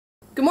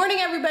Good morning,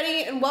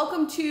 everybody, and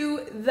welcome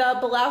to the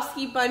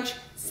Balowski Bunch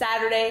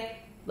Saturday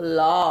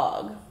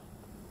vlog.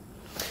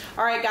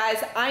 All right,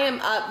 guys, I am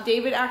up.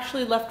 David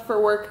actually left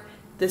for work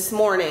this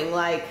morning,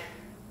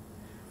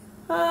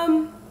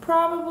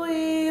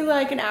 probably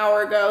like an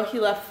hour ago. He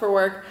left for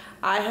work.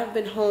 I have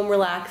been home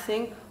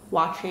relaxing,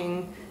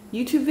 watching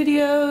YouTube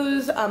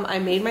videos. I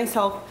made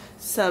myself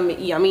some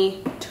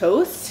yummy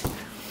toast,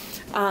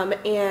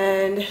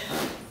 and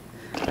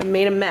I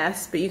made a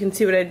mess, but you can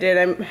see what I did.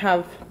 I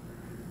have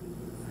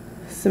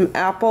some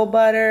apple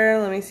butter.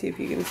 Let me see if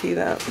you can see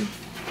that.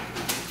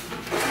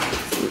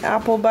 Some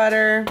apple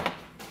butter,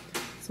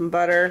 some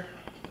butter.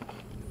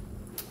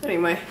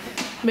 Anyway,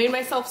 made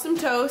myself some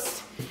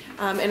toast,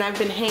 and I've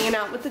been hanging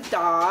out with the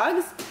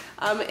dogs.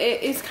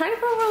 It is kind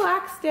of a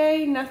relaxed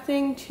day,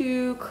 nothing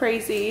too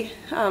crazy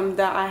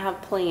that I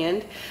have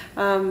planned.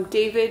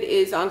 David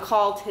is on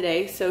call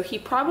today, so he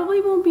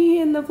probably won't be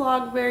in the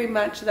vlog very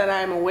much that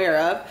I'm aware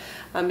of,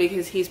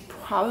 because he's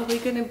probably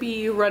going to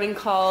be running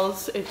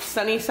calls. It's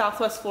sunny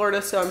Southwest Florida,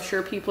 so I'm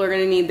sure people are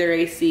going to need their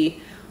AC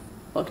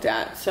looked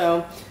at.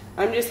 So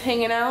I'm just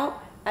hanging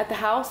out at the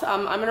house.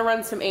 I'm going to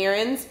run some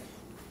errands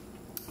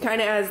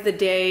kind of as the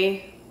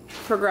day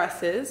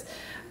progresses.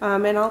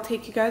 And I'll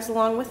take you guys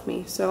along with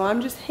me. So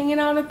I'm just hanging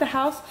out at the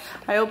house.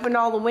 I opened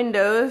all the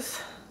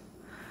windows.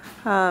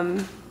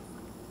 It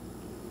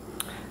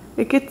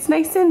gets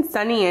nice and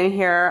sunny in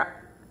here.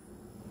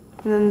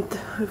 And then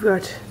we've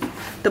got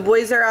the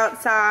boys are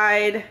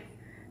outside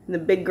and the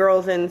big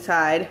girl's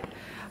inside.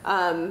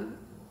 Most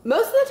of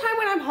the time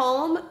when I'm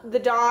home, the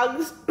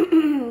dogs,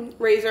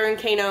 Razor and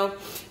Kano,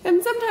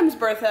 and sometimes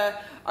Bertha,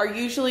 are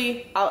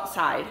usually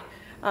outside.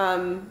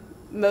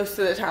 Most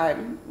of the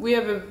time. We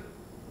have a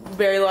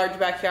very large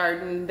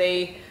backyard, and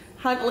they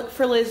hunt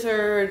for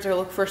lizards or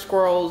look for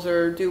squirrels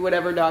or do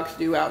whatever dogs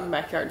do out in the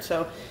backyard.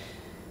 So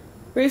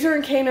Razor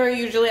and Kano are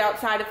usually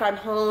outside if I'm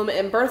home,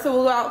 and Bertha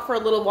will go out for a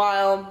little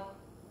while,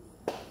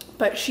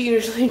 but she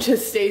usually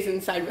just stays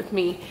inside with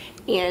me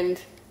and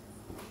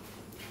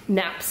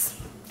naps.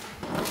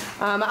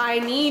 I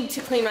need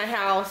to clean my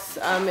house.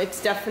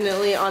 It's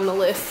definitely on the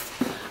list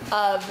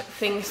of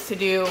things to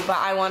do, but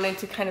I wanted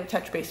to kind of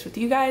touch base with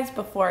you guys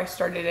before I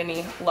started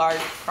any large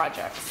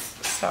projects.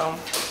 So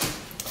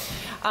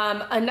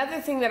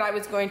another thing that I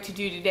was going to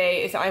do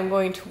today is I'm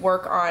going to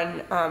work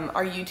on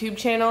our YouTube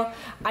channel.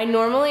 I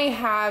normally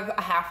have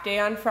a half day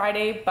on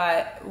Friday,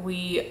 but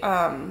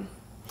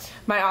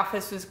my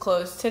office was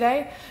closed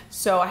today,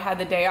 so I had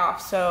the day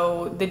off.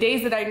 So the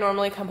days that I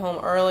normally come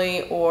home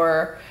early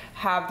or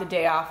have the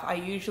day off, I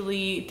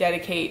usually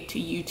dedicate to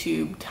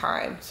YouTube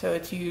time. So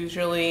it's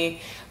usually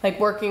like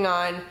working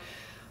on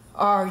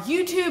our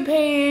YouTube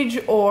page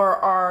or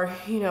our,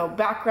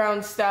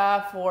 background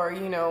stuff, or,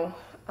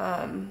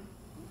 our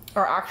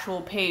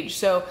actual page.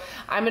 So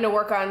I'm going to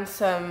work on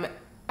some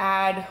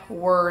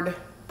AdWord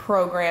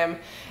program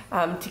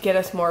to get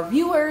us more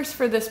viewers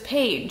for this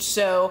page.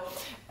 So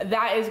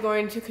that is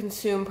going to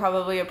consume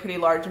probably a pretty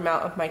large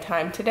amount of my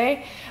time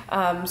today.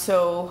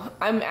 So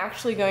I'm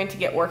actually going to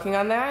get working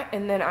on that,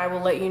 and then I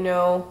will let you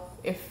know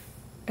if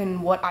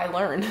and what I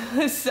learn.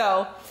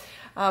 So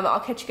I'll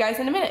catch you guys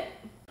in a minute.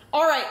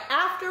 All right,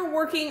 after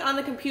working on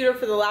the computer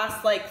for the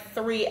last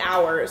 3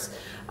 hours,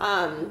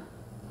 I'm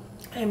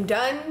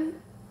done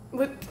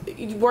with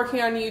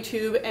working on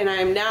YouTube, and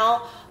I'm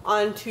now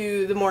on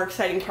to the more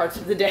exciting parts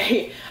of the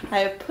day. I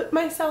have put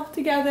myself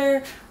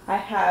together, I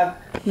have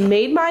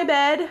made my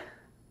bed,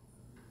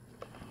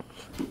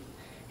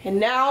 and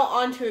now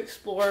on to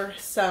explore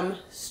some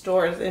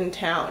stores in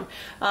town.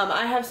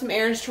 I have some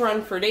errands to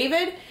run for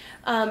David,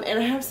 and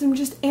I have some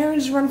just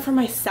errands to run for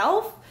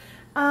myself.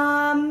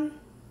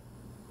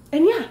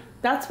 And yeah,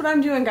 that's what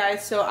I'm doing,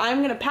 guys. So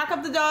I'm gonna pack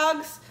up the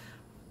dogs,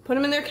 put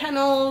them in their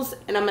kennels,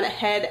 and I'm gonna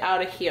head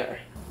out of here.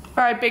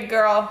 All right, big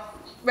girl.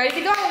 Ready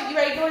to go? You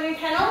ready to go in your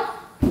kennel?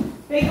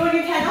 Ready to go in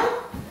your kennel?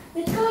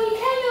 Let's go in your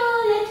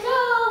kennel, let's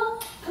go.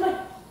 Come on,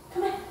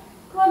 come on.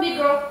 Come on, big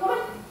girl, come on.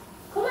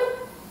 Come on,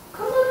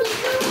 come on, big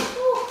girl.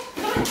 Oh,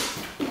 come on.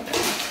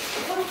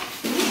 Come on,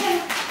 in your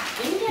kennel,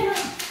 in your kennel.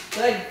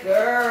 Good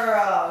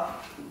girl.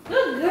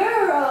 Good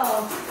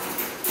girl.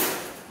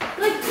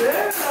 Good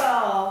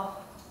girl.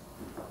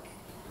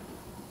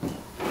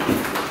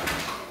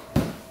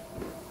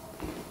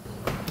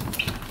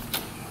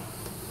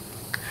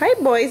 Hi,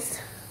 boys.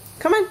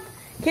 Come on.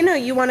 Kano,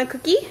 you want a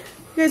cookie? You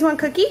guys want a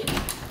cookie?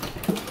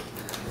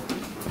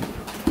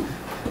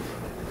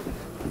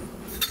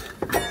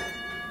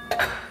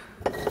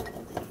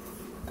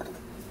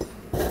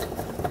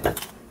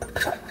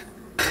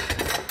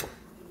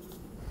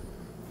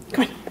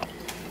 Come on.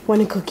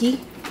 Want a cookie?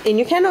 In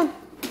your kennel.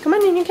 Come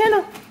on, in your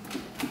kennel.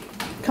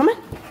 Come on.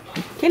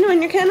 Kano,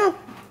 in your kennel.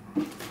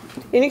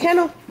 In your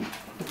kennel.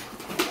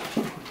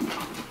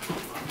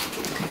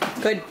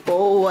 Good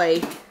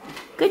boy.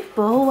 Good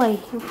boy.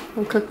 Want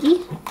a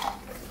cookie?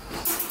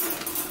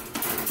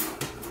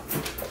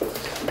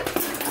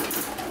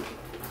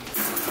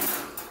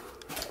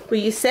 Will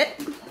you sit?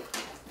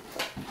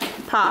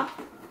 Paw.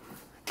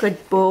 Good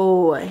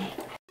boy.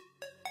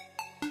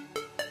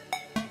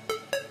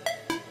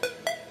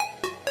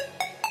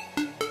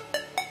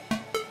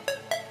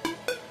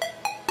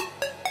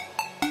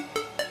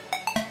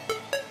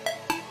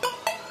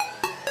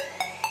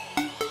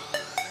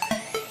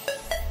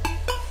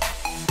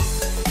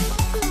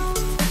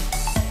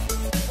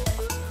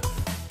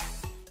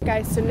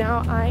 Guys, so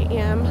now I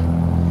am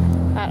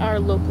at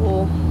our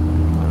local,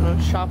 I don't know,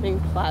 shopping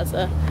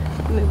plaza.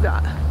 And they've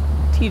got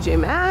TJ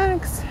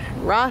Maxx,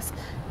 Ross,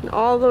 and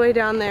all the way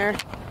down there,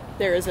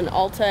 there is an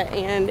Ulta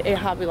and a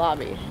Hobby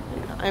Lobby.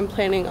 I'm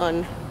planning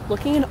on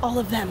looking at all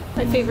of them.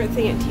 My favorite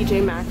thing at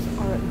TJ Maxx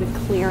are the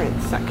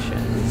clearance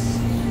sections.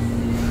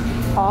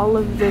 All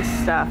of this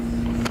stuff.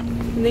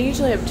 And they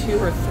usually have 2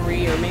 or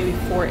 3 or maybe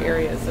 4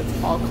 areas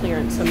that's all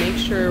clearance. So make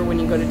sure when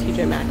you go to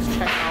TJ Maxx,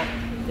 check out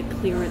the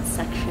clearance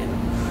section.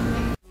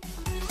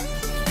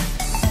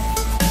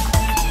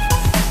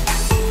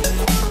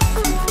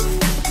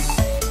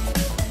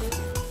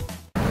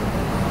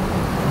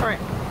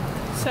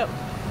 So,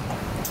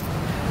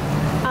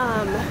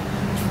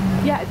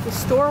 yeah, it's a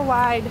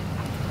store-wide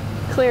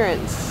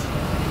clearance.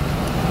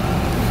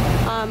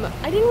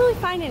 I didn't really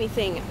find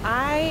anything.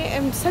 I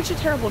am such a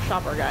terrible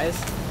shopper, guys.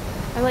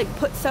 I like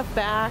put stuff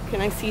back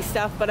and I see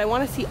stuff, but I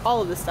want to see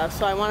all of the stuff.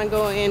 So I want to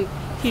go in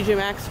TJ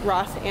Maxx,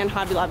 Ross, and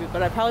Hobby Lobby,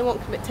 but I probably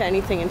won't commit to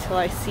anything until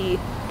I see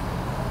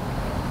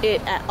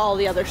it at all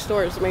the other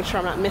stores to make sure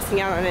I'm not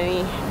missing out on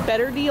any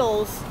better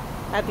deals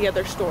at the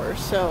other stores.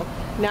 So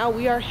now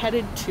we are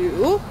headed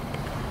to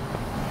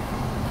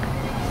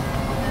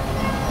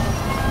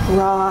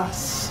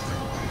Ross.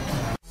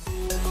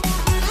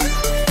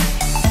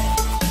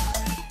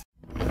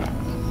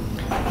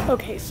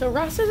 Okay, so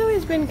Ross has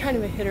always been kind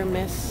of a hit or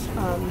miss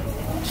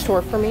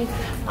store for me.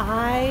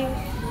 I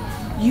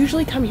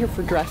usually come here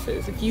for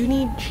dresses. If you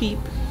need cheap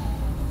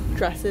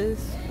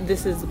dresses,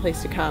 this is the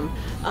place to come.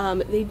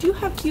 They do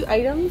have cute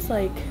items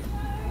like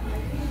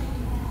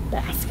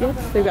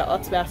baskets. They've got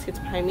lots of baskets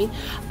behind me.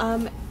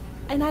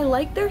 And I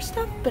like their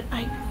stuff, but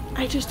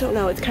I just don't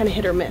know. It's kind of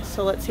hit or miss.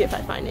 So let's see if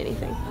I find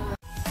anything.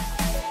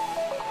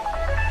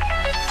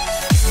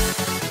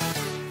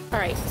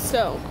 Alright,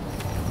 so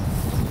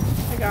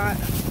I got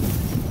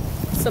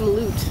some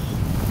loot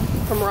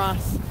from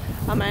Ross.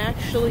 I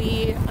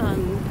actually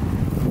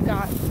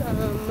got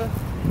some,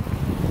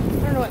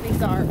 I don't know what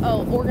these are.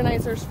 Oh,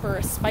 organizers for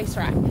a spice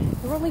rack.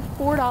 They were only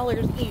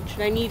 $4 each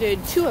and I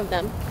needed 2 of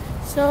them.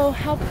 So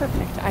how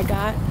perfect. I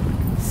got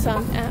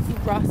some at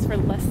Ross for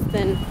less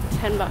than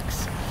 10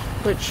 bucks,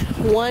 which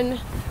one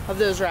of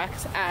those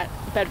racks at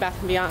Bed Bath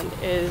 & Beyond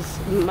is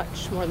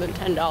much more than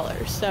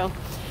 $10. So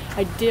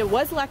I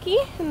was lucky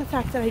in the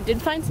fact that I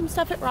did find some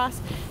stuff at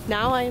Ross.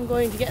 Now I am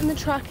going to get in the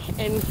truck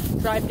and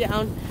drive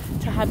down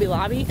to Hobby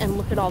Lobby and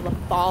look at all the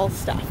fall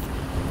stuff.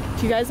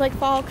 Do you guys like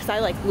fall? Because I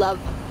love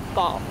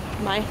fall.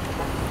 My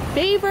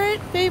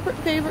favorite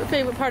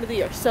part of the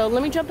year. So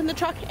let me jump in the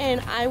truck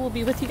and I will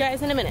be with you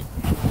guys in a minute.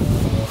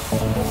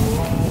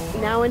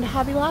 Now into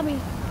Hobby Lobby.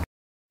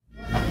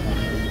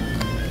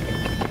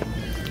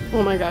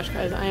 Oh my gosh,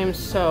 guys, I am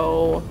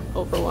so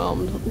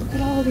overwhelmed. Look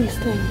at all these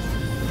things.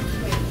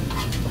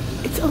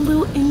 It's a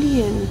little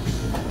Indian.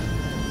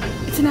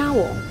 It's an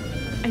owl.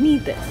 I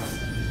need this.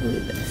 I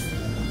need this.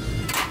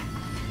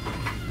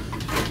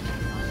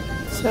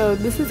 So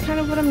this is kind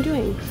of what I'm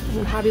doing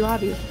in Hobby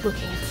Lobby,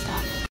 looking at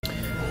stuff.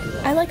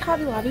 I like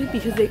Hobby Lobby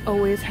because they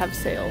always have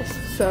sales.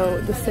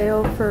 So the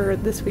sale for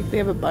this week, they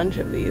have a bunch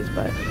of these,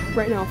 but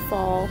right now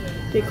fall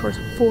decor is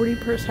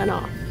 40%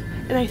 off.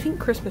 And I think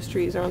Christmas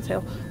trees are on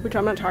sale, which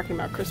I'm not talking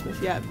about Christmas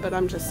yet, but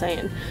I'm just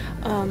saying.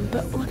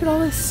 But look at all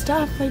this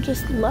stuff. I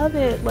just love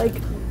it. Like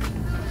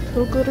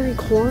little glittery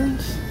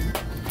corns.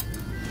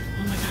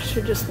 Oh my gosh,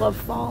 I just love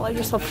fall. I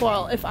just love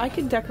fall. If I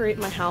could decorate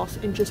my house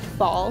in just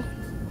fall,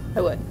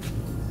 I would.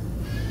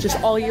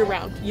 Just all year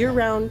round. Year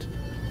round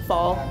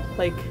fall.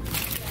 Like,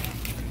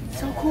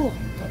 so cool.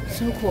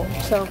 So cool.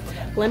 So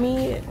let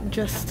me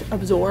just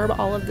absorb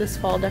all of this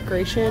fall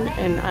decoration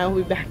and I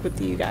will be back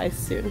with you guys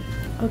soon.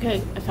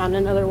 Okay, I found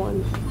another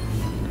one.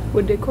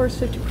 Wood decor is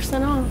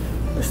 50% off.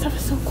 This stuff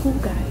is so cool,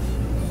 guys.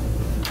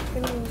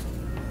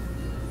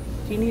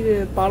 Do you need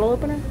a bottle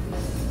opener?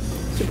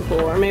 Super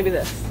cool. Or maybe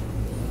this.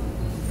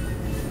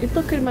 It'd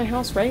look good in my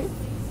house, right?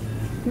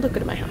 It'd look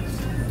good in my house.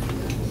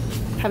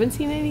 Haven't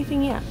seen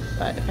anything yet,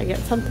 but if I get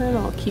something,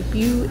 I'll keep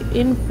you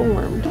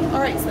informed.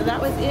 Alright, so that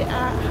was it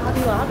at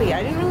Hobby Lobby.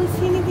 I didn't really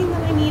see anything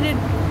that I needed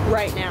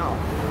right now.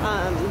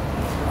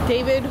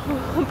 David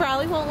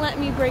probably won't let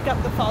me break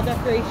up the fall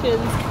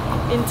decorations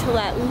until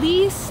at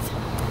least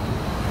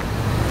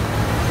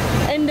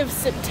end of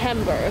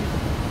September,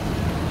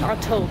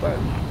 October.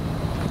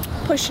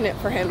 Pushing it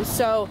for him,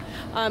 so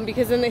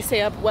because then they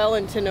stay up well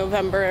into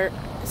November.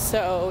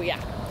 So yeah,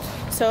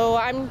 so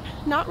I'm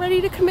not ready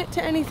to commit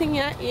to anything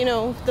yet. You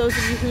know, those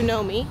of you who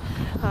know me,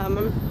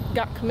 I've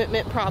got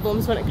commitment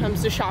problems when it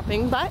comes to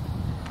shopping, but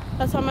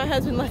that's why my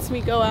husband lets me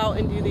go out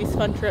and do these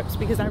fun trips,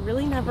 because I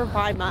really never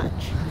buy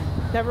much.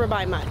 Never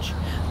buy much.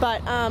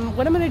 But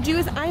what I'm gonna do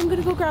is I'm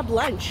gonna go grab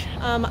lunch.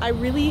 I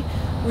really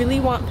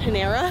want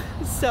Panera,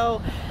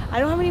 so I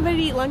don't have anybody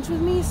to eat lunch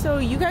with me, so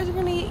you guys are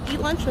gonna eat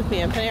lunch with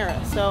me at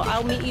Panera, so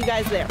I'll meet you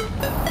guys there.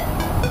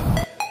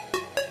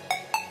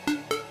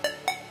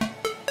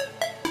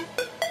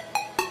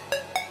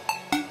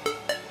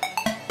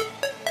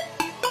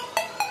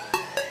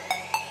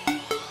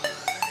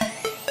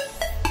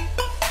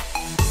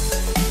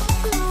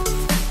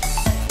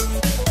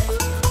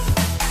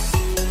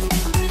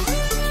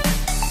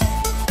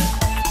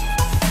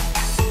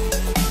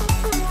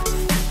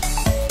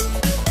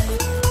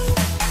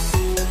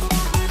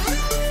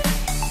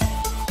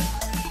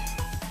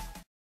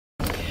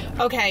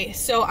 Okay,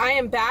 so I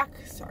am back.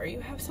 Sorry,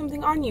 you have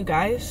something on you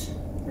guys.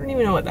 I don't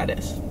even know what that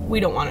is. We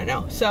don't want to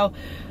know. So,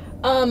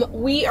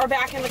 we are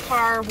back in the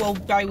car. Well,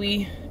 by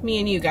we, me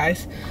and you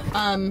guys.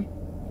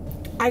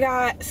 I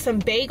got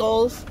some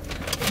bagels.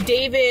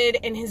 David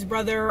and his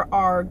brother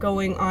are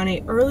going on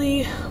a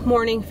early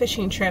morning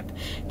fishing trip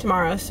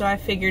tomorrow, so I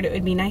figured it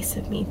would be nice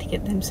of me to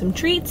get them some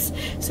treats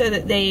so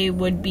that they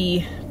would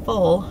be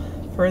full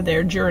for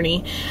their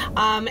journey.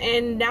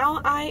 And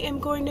now I am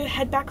going to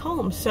head back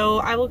home, so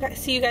I will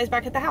see you guys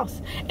back at the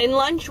house. And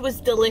lunch was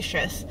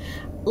delicious.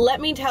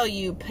 Let me tell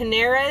you,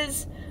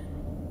 Panera's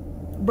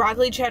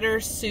broccoli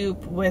cheddar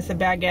soup with a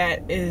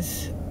baguette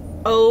is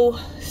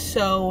oh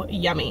so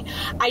yummy.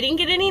 I didn't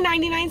get any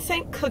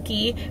 99-cent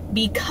cookie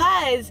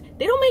because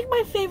they don't make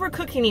my favorite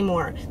cookie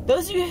anymore.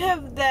 Those of you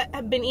that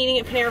have been eating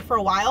at Panera for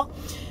a while,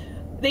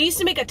 they used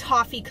to make a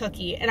toffee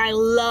cookie, and I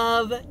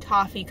love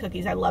toffee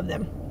cookies. I love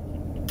them.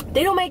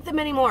 They don't make them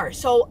anymore,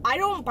 so I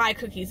don't buy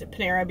cookies at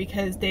Panera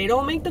because they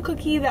don't make the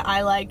cookie that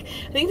I like.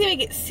 I think they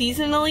make it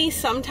seasonally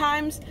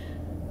sometimes,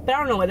 but I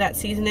don't know what that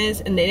season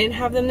is, and they didn't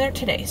have them there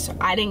today, so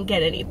I didn't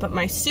get any. But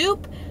my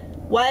soup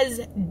was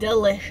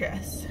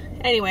delicious.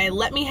 Anyway,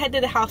 let me head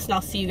to the house and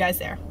I'll see you guys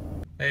there.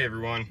 Hey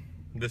everyone,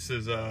 this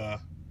is a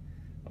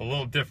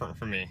little different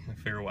for me. I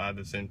figure we'll add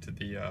this into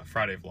the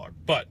Friday vlog,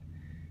 but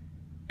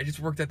I just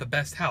worked at the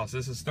best house.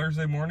 This is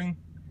Thursday morning,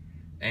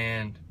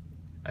 and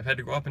I've had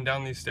to go up and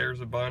down these stairs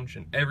a bunch,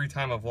 and every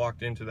time I've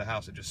walked into the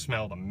house, it just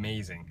smelled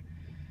amazing.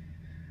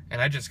 And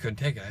I just couldn't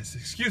take it. I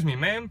said, excuse me,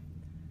 ma'am,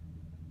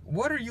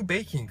 what are you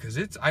baking? Because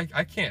I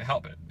can't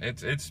help it.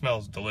 It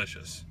smells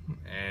delicious.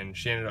 And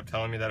she ended up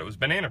telling me that it was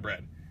banana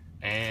bread.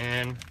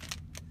 And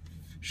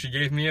she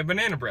gave me a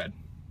banana bread.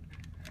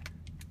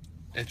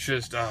 It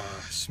just,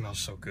 smells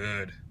so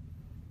good.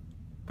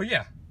 But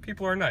yeah,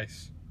 people are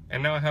nice.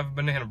 And now I have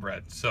banana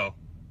bread, so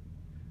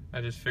I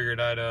just figured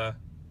I'd,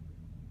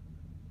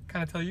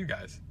 kind of tell you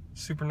guys.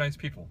 Super nice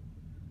people.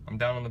 I'm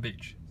down on the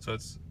beach, so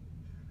it's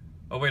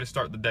a way to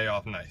start the day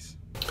off nice.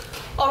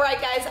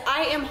 Alright guys,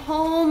 I am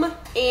home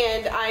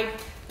and I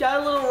got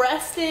a little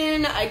rest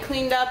in. I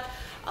cleaned up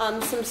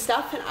some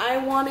stuff, and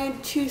I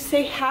wanted to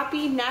say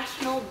happy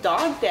National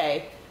Dog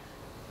Day.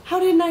 How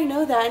didn't I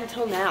know that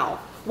until now?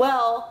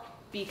 Well,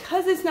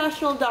 because it's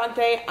National Dog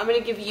Day, I'm gonna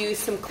give you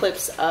some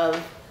clips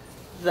of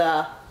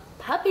the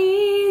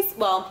puppies.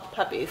 Well,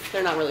 puppies,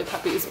 they're not really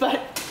puppies, but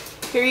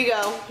here you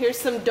go. Here's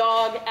some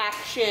dog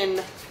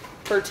action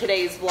for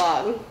today's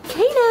vlog.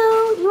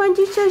 Kano, you want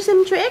to show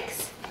some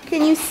tricks?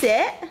 Can you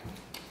sit?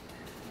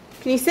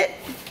 Can you sit?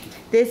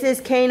 This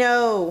is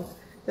Kano.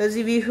 Those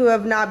of you who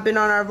have not been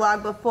on our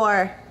vlog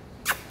before.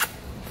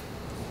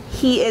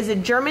 He is a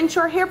German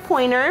Shorthair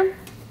Pointer.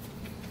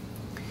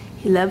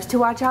 He loves to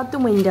watch out the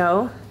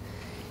window.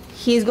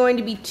 He's going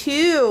to be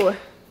 2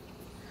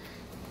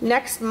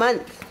 next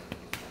month.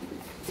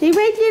 Say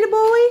right, little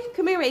boy.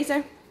 Come here,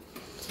 Razor.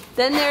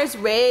 Then there's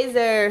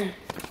Razor.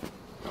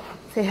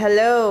 Say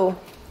hello.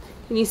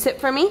 Can you sit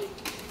for me?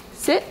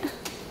 Sit.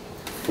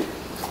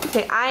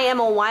 Okay, I am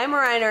a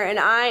Weimaraner and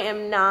I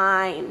am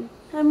 9.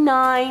 I'm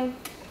 9.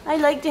 I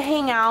like to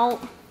hang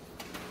out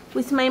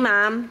with my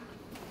mom.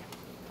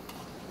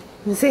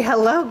 And say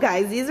hello,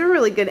 guys. These are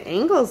really good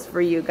angles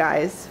for you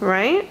guys,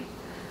 right?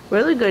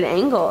 Really good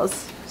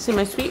angles. See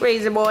my sweet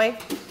Razor boy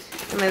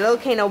and my little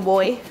Kano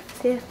boy.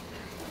 Say,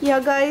 yeah,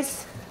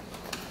 guys.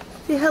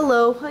 Say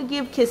hello. I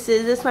give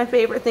kisses. That's my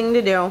favorite thing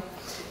to do.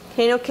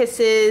 Kano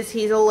kisses.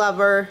 He's a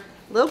lover.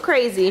 A little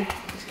crazy,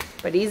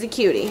 but he's a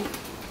cutie.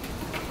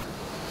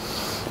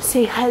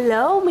 Say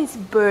hello, Miss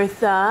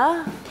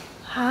Bertha.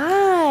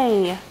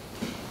 Hi.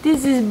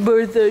 This is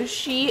Bertha.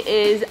 She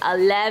is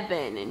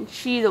 11 and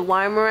she's a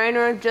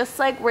Weimaraner just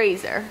like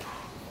Razor.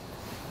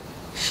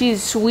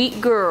 She's a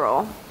sweet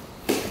girl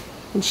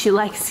and she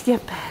likes to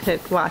get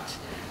petted. Watch.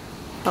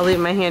 I'll leave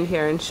my hand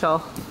here and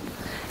she'll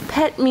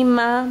pet me,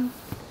 Mom.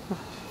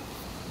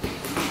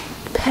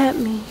 Pet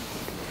me.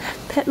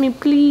 Pet me,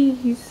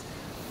 please.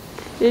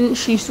 Isn't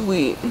she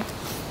sweet?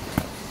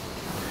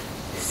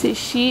 See,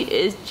 she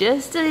is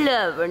just a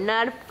lover,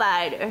 not a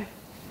fighter.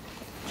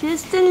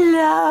 Just a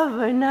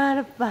lover, not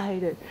a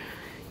fighter.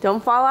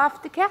 Don't fall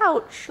off the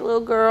couch, little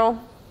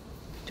girl.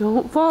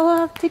 Don't fall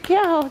off the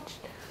couch.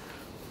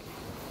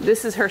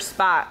 This is her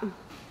spot.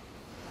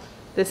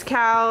 This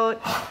couch.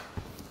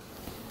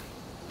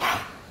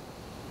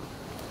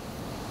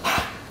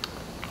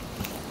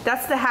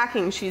 That's the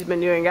hacking she's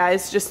been doing,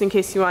 guys, just in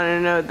case you wanted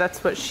to know.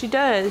 That's what she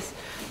does.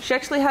 She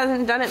actually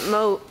hasn't done it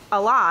a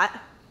lot,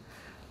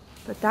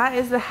 but that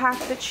is the hack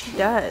that she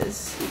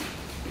does.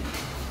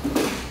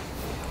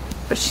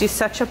 But she's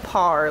such a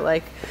paw,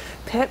 like,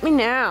 pet me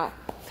now,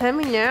 pet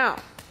me now.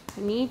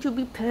 I need to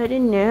be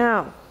petted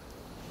now.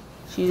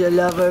 She's a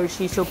lover,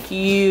 she's so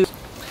cute.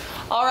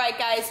 Alright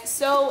guys,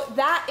 so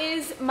that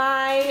is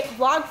my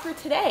vlog for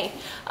today.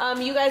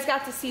 You guys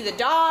got to see the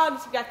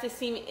dogs, you got to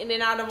see me in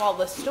and out of all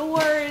the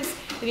stores,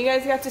 and you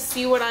guys got to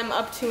see what I'm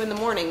up to in the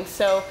morning.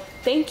 So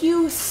thank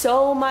you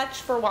so much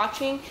for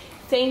watching.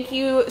 thank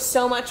you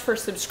so much for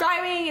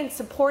subscribing and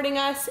supporting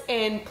us,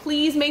 and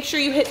please make sure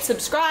you hit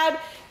subscribe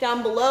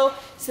down below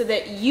so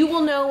that you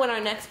will know when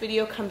our next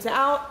video comes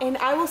out, and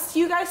I will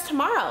see you guys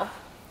tomorrow.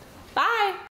 Bye.